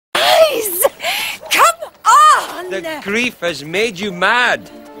The grief has made you mad.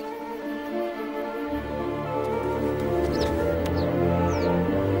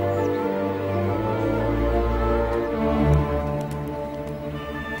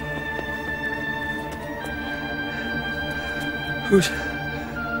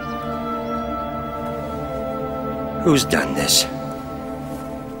 Who's done this?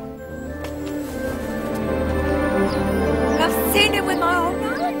 I've seen it with my own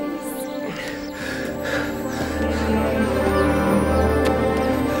eyes.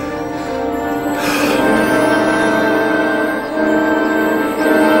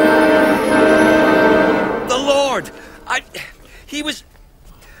 The Lord!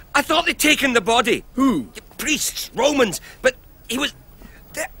 I thought they'd taken the body. Who? Priests, Romans, but he was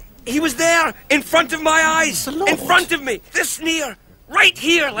there, in front of my eyes, in front of me, this near, right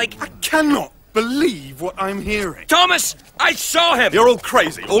here, like... I cannot believe what I'm hearing. Thomas, I saw him! You're all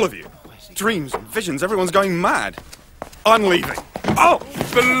crazy, all of you. Dreams and visions, everyone's going mad. I'm leaving. Oh,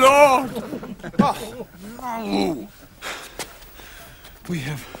 the Lord! Oh, no.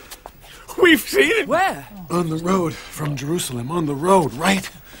 We've seen it! Where? On the road from Jerusalem, on the road, right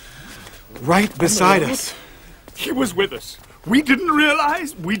beside us. He was with us. We didn't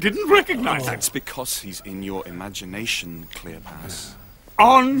realize, we didn't recognize him. That's because he's in your imagination, Cleopas.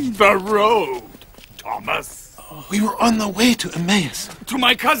 On the road, Thomas. We were on the way to Emmaus. To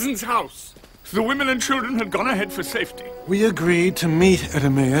my cousin's house. The women and children had gone ahead for safety. We agreed to meet at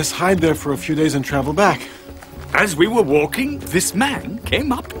Emmaus, hide there for a few days and travel back. As we were walking, this man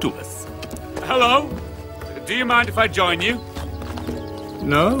came up to us. Hello? Do you mind if I join you?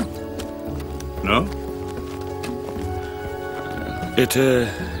 No? No? It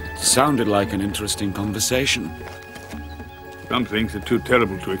sounded like an interesting conversation. Some things are too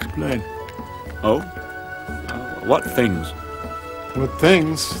terrible to explain. Oh? What things? What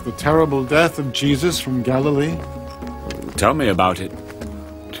things? The terrible death of Jesus from Galilee? Tell me about it.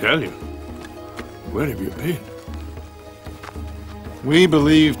 Tell you? Where have you been? We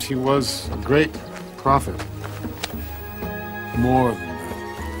believed he was a great prophet. More than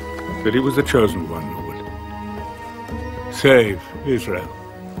that. That he was the chosen one who would save Israel.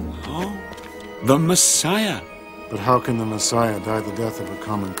 Oh, the Messiah. But how can the Messiah die the death of a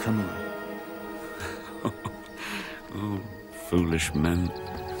common criminal? Oh, foolish men.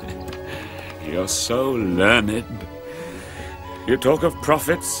 You're so learned. You talk of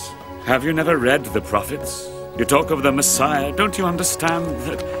prophets. Have you never read the prophets? You talk of the Messiah. Don't you understand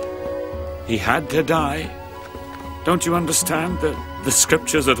that he had to die? Don't you understand the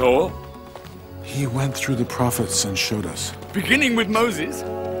scriptures at all? He went through the prophets and showed us. Beginning with Moses,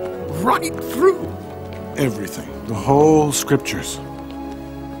 right through. Everything. The whole scriptures.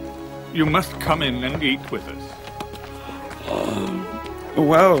 You must come in and eat with us.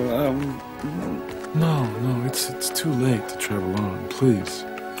 No, it's too late to travel on, please.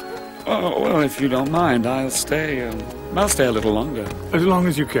 Oh, well, if you don't mind, I'll stay. I'll stay a little longer. As long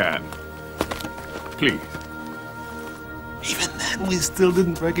as you can. Please. Even then, we still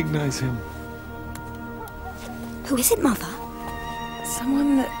didn't recognize him. Who is it, Mother?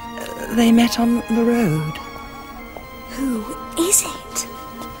 Someone that they met on the road. Who is it?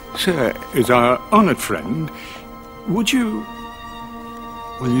 Sir is our honored friend. Would you...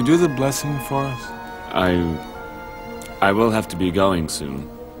 Will you do the blessing for us? I will have to be going soon.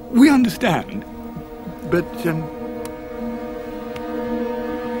 We understand. But, I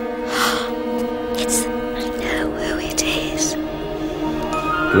know who it is.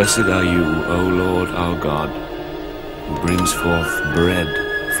 Blessed are you, O Lord our God, who brings forth bread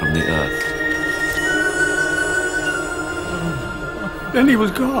from the earth. then he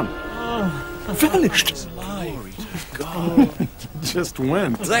was gone. Vanished. Glory to God. Just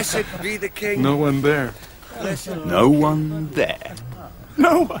went. Blessed be the King. No one there. No one there.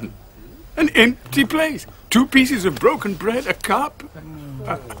 No one. An empty place. 2 pieces of broken bread, a cup.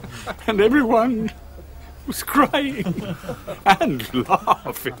 And everyone was crying. And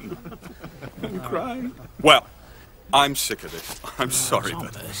laughing. And crying. Well, I'm sick of this. I'm sorry,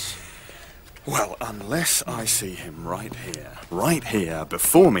 but... Well, unless I see him right here,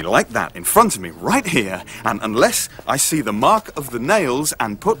 before me, like that, in front of me, right here, and unless I see the mark of the nails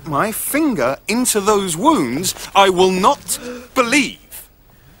and put my finger into those wounds, I will not believe.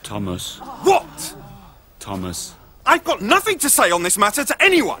 Thomas. What? Thomas. I've got nothing to say on this matter to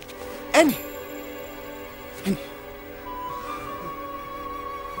anyone. Anyone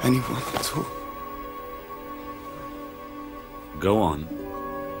at all. Go on.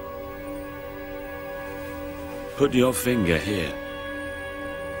 Put your finger here.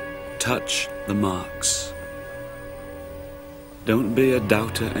 Touch the marks. Don't be a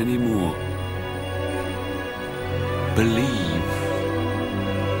doubter anymore. believe.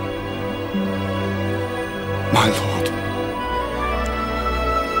 My Lord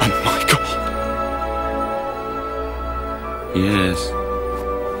and my God. Yes.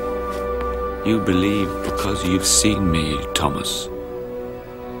 You believe because you've seen me, Thomas.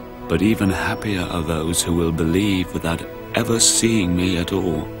 But even happier are those who will believe without ever seeing me at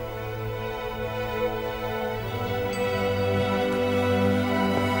all.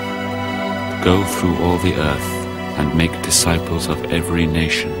 Go through all the earth and make disciples of every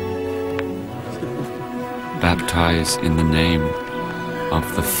nation. Baptize in the name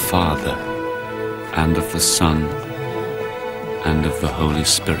of the Father, and of the Son, and of the Holy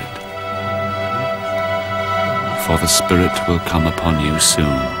Spirit. For the Spirit will come upon you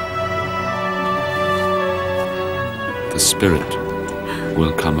soon. The Spirit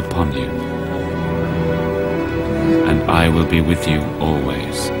will come upon you, and I will be with you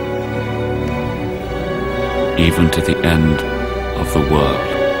always, even to the end of the world.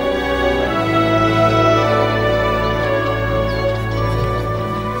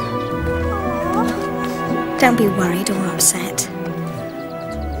 Don't be worried or upset.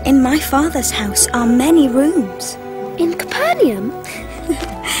 In my father's house are many rooms. In Capernaum?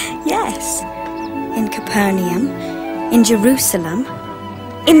 Yes. In Capernaum, in Jerusalem,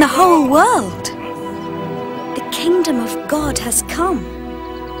 in the whole world. The kingdom of God has come.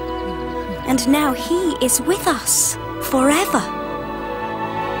 And now he is with us forever.